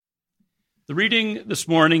The reading this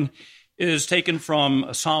morning is taken from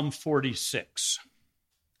Psalm 46.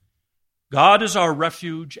 God is our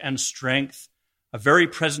refuge and strength, a very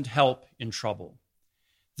present help in trouble.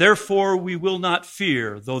 Therefore we will not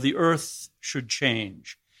fear, though the earth should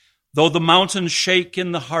change, though the mountains shake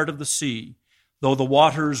in the heart of the sea, though the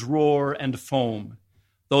waters roar and foam,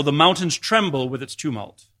 though the mountains tremble with its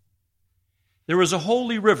tumult. There is a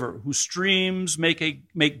holy river whose streams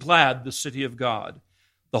make glad the city of God,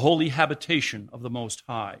 the holy habitation of the Most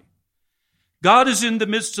High. God is in the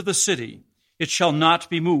midst of the city. It shall not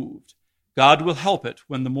be moved. God will help it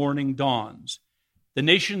when the morning dawns. The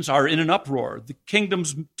nations are in an uproar. The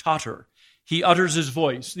kingdoms totter. He utters his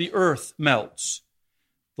voice. The earth melts.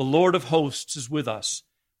 The Lord of hosts is with us.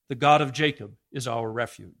 The God of Jacob is our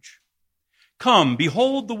refuge. Come,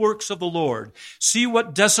 behold the works of the Lord. See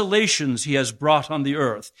what desolations he has brought on the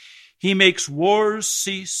earth. He makes wars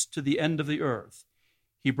cease to the end of the earth.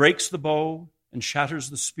 He breaks the bow and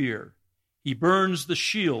shatters the spear. He burns the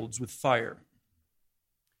shields with fire.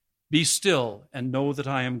 Be still and know that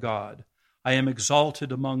I am God. I am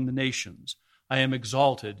exalted among the nations. I am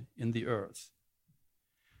exalted in the earth.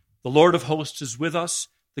 The Lord of hosts is with us.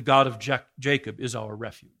 The God of Jacob is our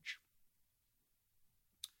refuge.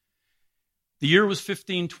 The year was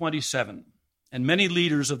 1527, and many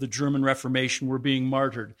leaders of the German Reformation were being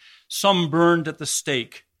martyred, some burned at the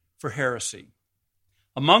stake for heresy.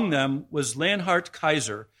 Among them was Leonhard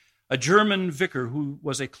Kaiser, a German vicar who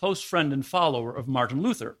was a close friend and follower of Martin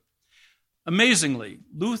Luther. Amazingly,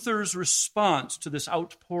 Luther's response to this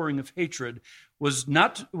outpouring of hatred was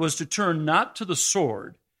to turn not to the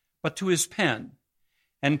sword, but to his pen,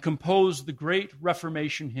 and compose the great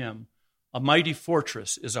Reformation hymn, "A Mighty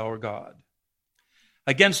Fortress is Our God."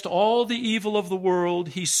 Against all the evil of the world,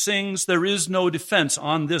 he sings, "There is no defense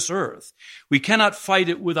on this earth. We cannot fight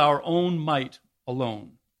it with our own might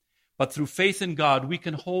alone. But through faith in God, we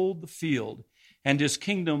can hold the field, and his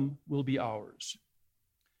kingdom will be ours."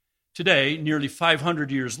 Today, nearly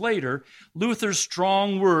 500 years later, Luther's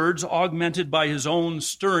strong words, augmented by his own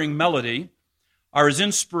stirring melody, are as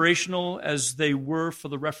inspirational as they were for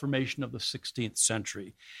the Reformation of the 16th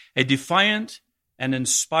century, a defiant and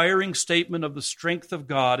inspiring statement of the strength of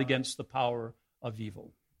God against the power of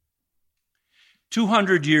evil.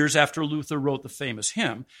 200 years after Luther wrote the famous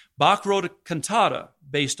hymn, Bach wrote a cantata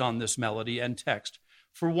based on this melody and text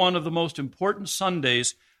for one of the most important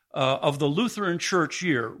Sundays of the Lutheran Church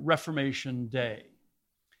year, Reformation Day.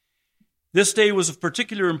 This day was of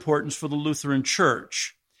particular importance for the Lutheran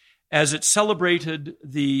Church as it celebrated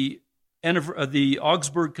the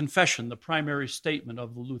Augsburg Confession, the primary statement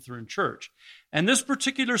of the Lutheran Church. And this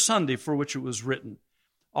particular Sunday for which it was written,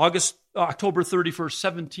 October 31st,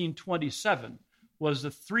 1727, was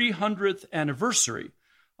the 300th anniversary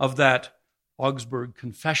of that Augsburg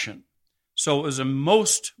Confession. So it was a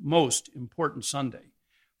most important Sunday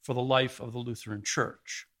for the life of the Lutheran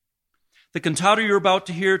Church. The cantata you're about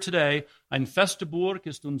to hear today, Ein feste Burg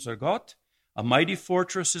ist unser Gott, A Mighty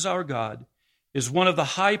Fortress is Our God, is one of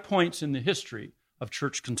the high points in the history of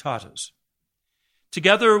church cantatas.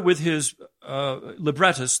 Together with his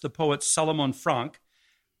librettist, the poet Salomon Frank,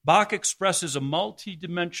 Bach expresses a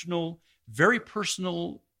multi-dimensional, very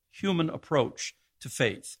personal human approach to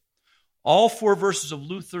faith. All 4 verses of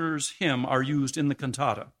Luther's hymn are used in the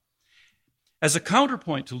cantata. As a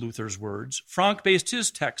counterpoint to Luther's words, Frank based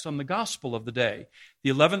his text on the gospel of the day, the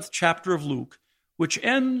 11th chapter of Luke, which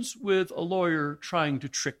ends with a lawyer trying to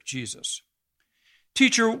trick Jesus.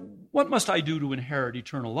 "Teacher, what must I do to inherit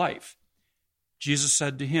eternal life?" Jesus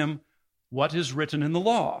said to him, "What is written in the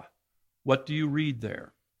law? What do you read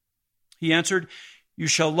there?" He answered, "You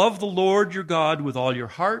shall love the Lord your God with all your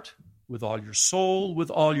heart, with all your soul, with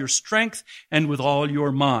all your strength, and with all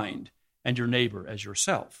your mind, and your neighbor as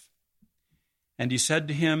yourself." And he said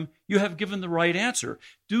to him, "You have given the right answer.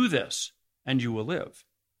 Do this, and you will live."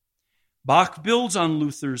 Bach builds on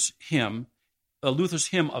Luther's hymn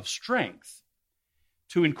of strength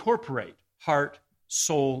to incorporate heart,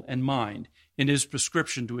 soul, and mind in his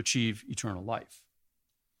prescription to achieve eternal life.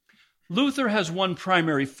 Luther has one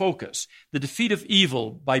primary focus, the defeat of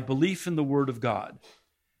evil by belief in the Word of God.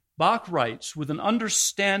 Bach writes with an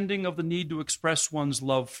understanding of the need to express one's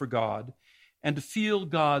love for God and to feel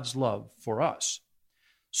God's love for us.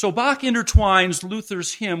 So Bach intertwines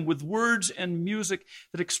Luther's hymn with words and music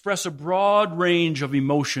that express a broad range of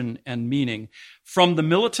emotion and meaning, from the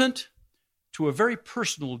militant to a very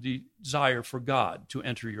personal desire for God to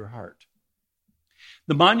enter your heart.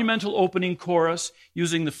 The monumental opening chorus,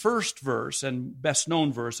 using the first verse and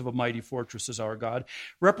best-known verse of A Mighty Fortress is Our God,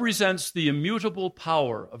 represents the immutable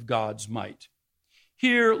power of God's might.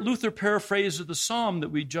 Here, Luther paraphrases the psalm that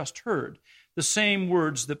we just heard, the same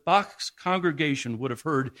words that Bach's congregation would have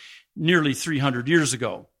heard nearly 300 years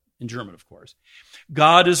ago, in German, of course.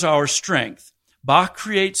 God is our strength. Bach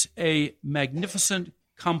creates a magnificent,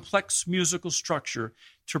 complex musical structure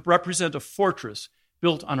to represent a fortress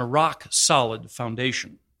built on a rock-solid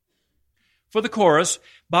foundation. For the chorus,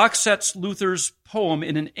 Bach sets Luther's poem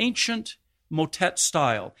in an ancient motet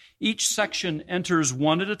style. Each section enters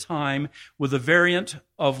one at a time with a variant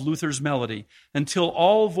of Luther's melody until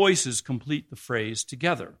all voices complete the phrase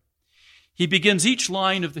together. He begins each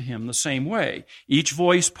line of the hymn the same way, each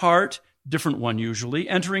voice part, different one usually,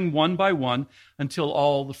 entering one by one until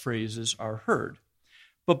all the phrases are heard.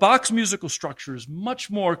 But Bach's musical structure is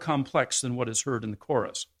much more complex than what is heard in the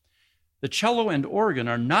chorus. The cello and organ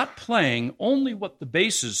are not playing only what the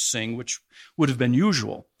basses sing, which would have been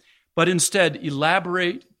usual, but instead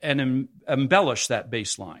elaborate and embellish that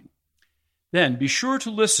bass line. Then be sure to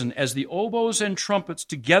listen as the oboes and trumpets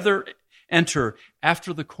together enter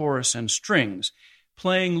after the chorus and strings,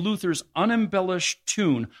 playing Luther's unembellished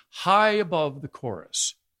tune high above the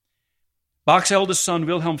chorus. Bach's eldest son,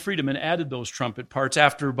 Wilhelm Friedemann, added those trumpet parts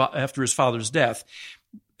after his father's death,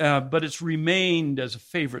 but it's remained as a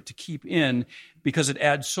favorite to keep in because it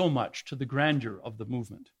adds so much to the grandeur of the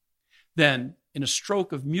movement. Then, in a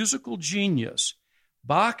stroke of musical genius,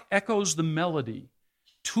 Bach echoes the melody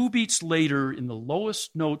 2 beats later in the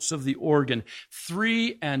lowest notes of the organ,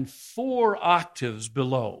 3 and 4 octaves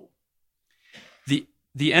below.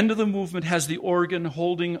 The end of the movement has the organ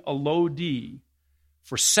holding a low D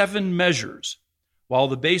for 7 measures, while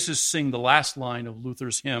the basses sing the last line of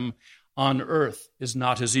Luther's hymn, "On earth is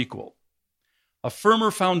not his equal." A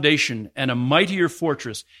firmer foundation and a mightier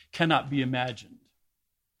fortress cannot be imagined.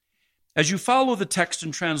 As you follow the text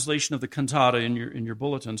and translation of the cantata in your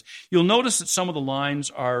bulletins, you'll notice that some of the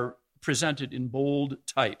lines are presented in bold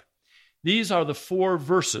type. These are the 4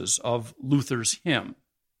 verses of Luther's hymn.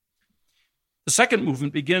 The second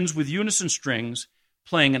movement begins with unison strings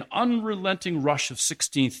playing an unrelenting rush of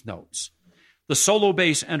 16th notes. The solo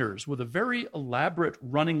bass enters with a very elaborate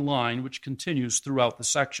running line which continues throughout the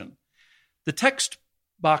section. The text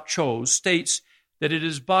Bach chose states that it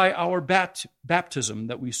is by our baptism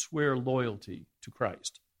that we swear loyalty to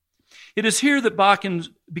Christ. It is here that Bach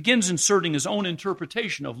begins inserting his own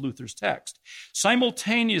interpretation of Luther's text.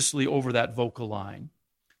 Simultaneously over that vocal line,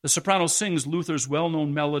 the soprano sings Luther's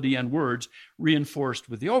well-known melody and words reinforced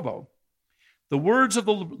with the oboe. The words of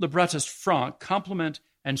the librettist Franck complement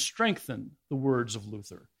and strengthen the words of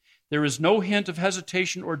Luther. There is no hint of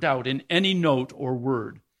hesitation or doubt in any note or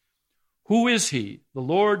word. Who is he? The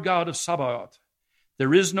Lord God of Sabaoth.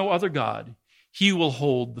 There is no other God. He will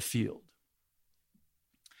hold the field.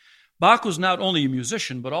 Bach was not only a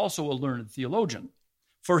musician, but also a learned theologian.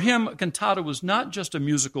 For him, a cantata was not just a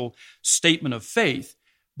musical statement of faith,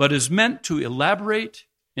 but is meant to elaborate,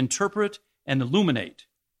 interpret, and illuminate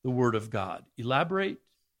the Word of God. Elaborate,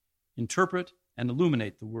 interpret, and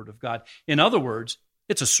illuminate the Word of God. In other words,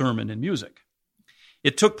 it's a sermon in music.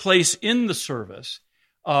 It took place in the service,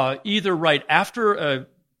 either right after a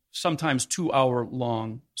sometimes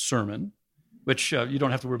 2-hour-long sermon, which you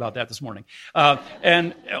don't have to worry about that this morning,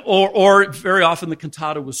 or very often the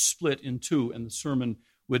cantata was split in 2, and the sermon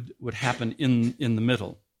would happen in the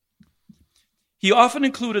middle. He often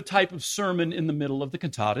included a type of sermon in the middle of the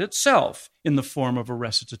cantata itself in the form of a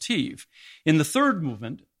recitative. In the third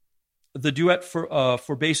movement, the duet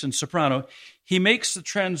for bass and soprano, he makes the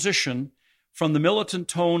transition from the militant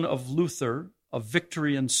tone of Luther, of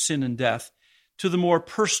victory and sin and death, to the more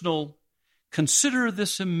personal, consider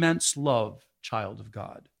this immense love, child of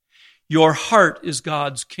God. Your heart is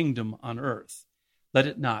God's kingdom on earth. Let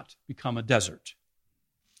it not become a desert.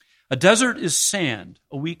 A desert is sand,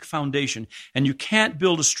 a weak foundation, and you can't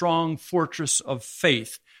build a strong fortress of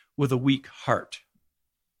faith with a weak heart.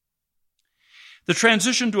 The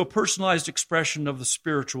transition to a personalized expression of the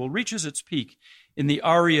spiritual reaches its peak in the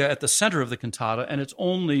aria at the center of the cantata and its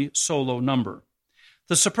only solo number.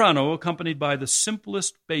 The soprano, accompanied by the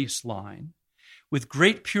simplest bass line, with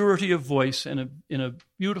great purity of voice and in a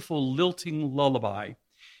beautiful lilting lullaby,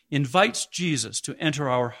 invites Jesus to enter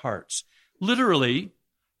our hearts. Literally,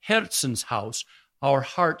 Herzenshaus, our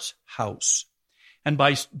heart's house, and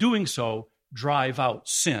by doing so, drive out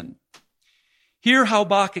sin. Hear how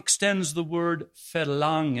Bach extends the word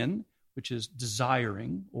verlangen, which is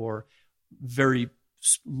desiring, or very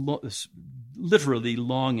literally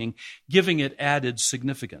longing, giving it added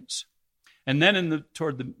significance. And then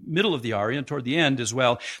toward the middle of the aria, and toward the end as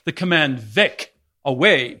well, the command weg,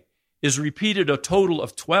 away, is repeated a total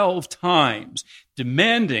of 12 times,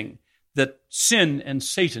 demanding that sin and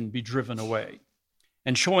Satan be driven away.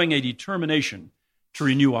 and showing a determination to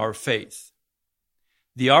renew our faith.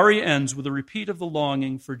 The aria ends with a repeat of the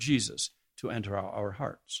longing for Jesus to enter our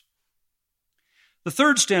hearts. The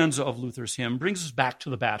third stanza of Luther's hymn brings us back to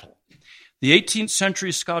the battle. The 18th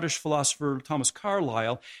century Scottish philosopher Thomas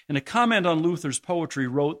Carlyle, in a comment on Luther's poetry,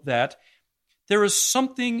 wrote that there is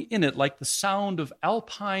something in it like the sound of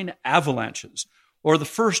alpine avalanches or the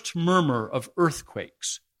first murmur of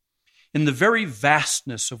earthquakes, in the very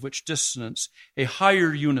vastness of which dissonance a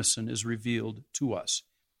higher unison is revealed to us.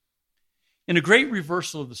 In a great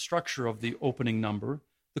reversal of the structure of the opening number,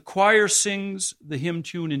 the choir sings the hymn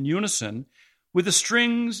tune in unison with the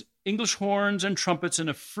strings, English horns, and trumpets in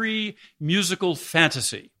a free musical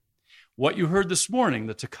fantasy. What you heard this morning,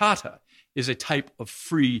 the toccata, is a type of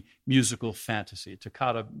free musical fantasy.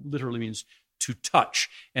 Toccata literally means to touch,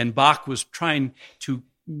 and Bach was trying to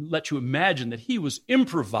let you imagine that he was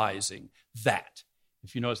improvising that.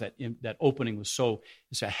 If you notice that opening was so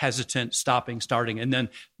hesitant, stopping, starting, and then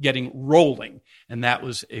getting rolling, and that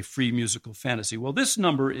was a free musical fantasy. Well, this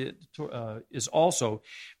number is also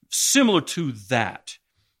similar to that.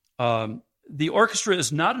 The orchestra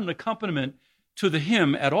is not an accompaniment to the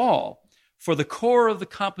hymn at all, for the core of the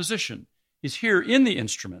composition is here in the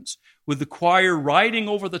instruments, with the choir riding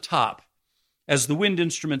over the top, as the wind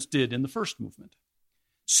instruments did in the first movement.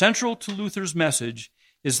 Central to Luther's message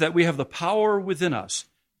is that we have the power within us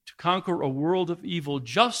to conquer a world of evil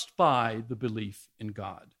just by the belief in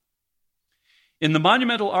God. In the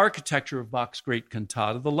monumental architecture of Bach's great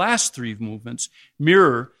cantata, the last three movements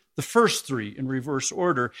mirror the first three in reverse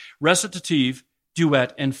order: recitative,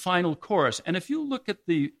 duet, and final chorus. And if you look at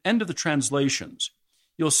the end of the translations,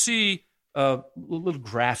 you'll see a little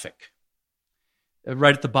graphic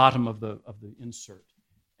right at the bottom of the insert.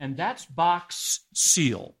 And that's Bach's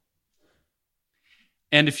seal.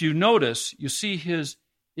 And if you notice, you see his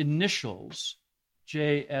initials,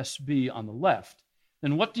 JSB, on the left.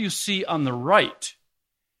 Then what do you see on the right?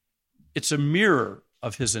 It's a mirror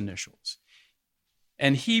of his initials.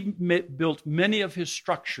 And he built many of his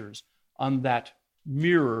structures on that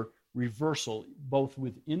mirror reversal, both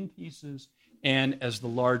within pieces and as the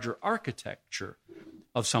larger architecture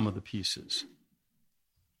of some of the pieces.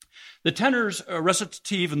 The tenor's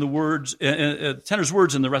recitative and the words, tenor's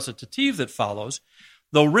words in the recitative that follows,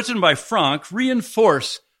 though written by Franck,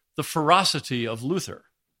 reinforce the ferocity of Luther.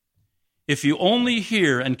 If you only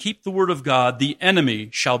hear and keep the word of God, the enemy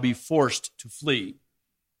shall be forced to flee.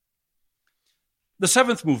 The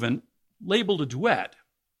seventh movement, labeled a duet,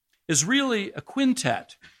 is really a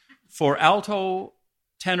quintet for alto,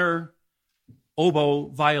 tenor, oboe,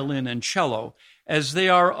 violin, and cello, as they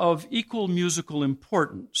are of equal musical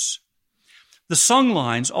importance. The sung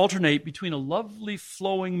lines alternate between a lovely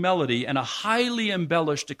flowing melody and a highly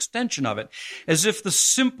embellished extension of it, as if the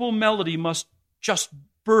simple melody must just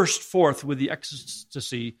burst forth with the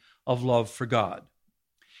ecstasy of love for God.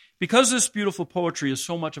 Because this beautiful poetry is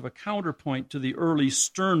so much of a counterpoint to the early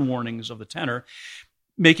stern warnings of the tenor,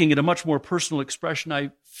 making it a much more personal expression,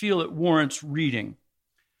 I feel it warrants reading.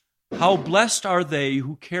 How blessed are they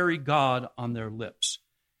who carry God on their lips,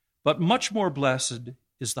 but much more blessed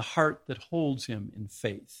is the heart that holds him in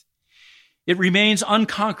faith. It remains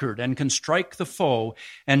unconquered and can strike the foe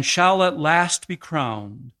and shall at last be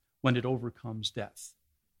crowned when it overcomes death.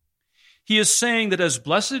 He is saying that as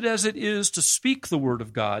blessed as it is to speak the word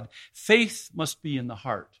of God, faith must be in the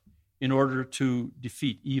heart in order to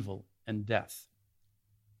defeat evil and death.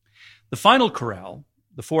 The final chorale,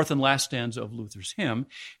 the fourth and last stanza of Luther's hymn,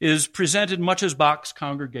 is presented much as Bach's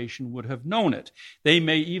congregation would have known it. They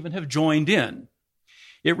may even have joined in.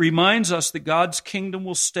 It reminds us that God's kingdom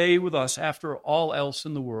will stay with us after all else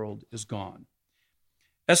in the world is gone.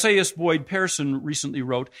 Essayist Boyd Pearson recently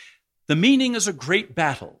wrote, "The meaning is a great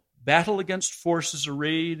battle against forces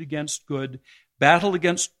arrayed against good, battle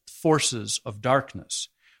against forces of darkness.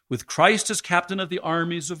 With Christ as captain of the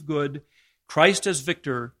armies of good, Christ as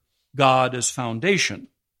victor, God as foundation.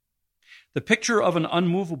 The picture of an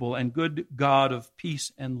unmovable and good God of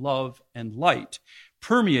peace and love and light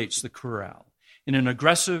permeates the chorale in an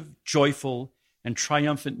aggressive, joyful, and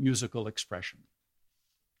triumphant musical expression."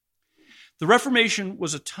 The Reformation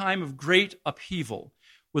was a time of great upheaval,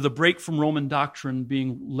 with a break from Roman doctrine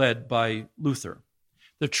being led by Luther.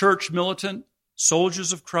 The church militant,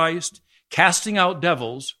 soldiers of Christ, casting out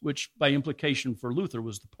devils, which by implication for Luther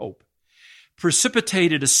was the Pope,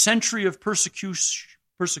 precipitated a century of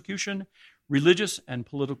persecution, religious and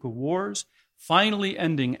political wars, finally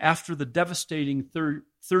ending after the devastating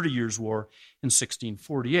 30 Years' War in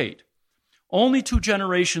 1648. Only 2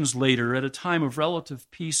 generations later, at a time of relative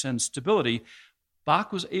peace and stability,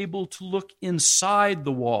 Bach was able to look inside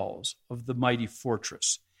the walls of the mighty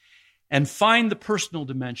fortress and find the personal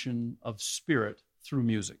dimension of spirit through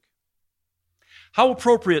music. How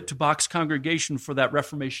appropriate to Bach's congregation for that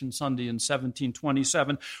Reformation Sunday in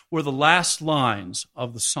 1727 were the last lines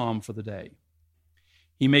of the psalm for the day.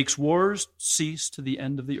 He makes wars cease to the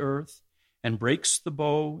end of the earth, and breaks the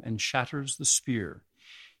bow and shatters the spear.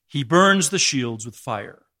 He burns the shields with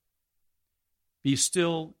fire. Be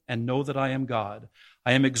still and know that I am God.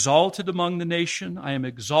 I am exalted among the nation. I am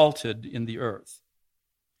exalted in the earth.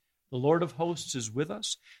 The Lord of hosts is with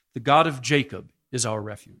us. The God of Jacob is our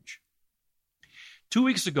refuge. 2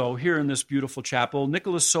 weeks ago, here in this beautiful chapel,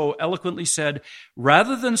 Nicholas so eloquently said,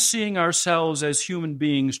 rather than seeing ourselves as human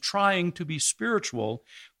beings trying to be spiritual,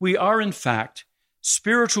 we are in fact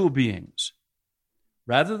spiritual beings.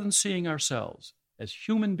 Rather than seeing ourselves as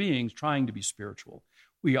human beings trying to be spiritual,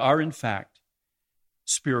 we are in fact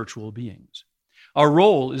spiritual beings. Our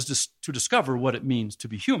role is to discover what it means to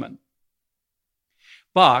be human.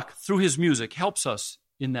 Bach, through his music, helps us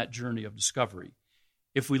in that journey of discovery.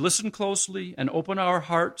 If we listen closely and open our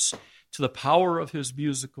hearts to the power of his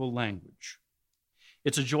musical language.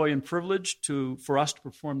 It's a joy and privilege for us to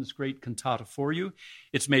perform this great cantata for you.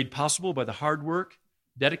 It's made possible by the hard work,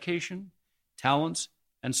 dedication, talents,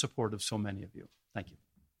 and support of so many of you. Thank you.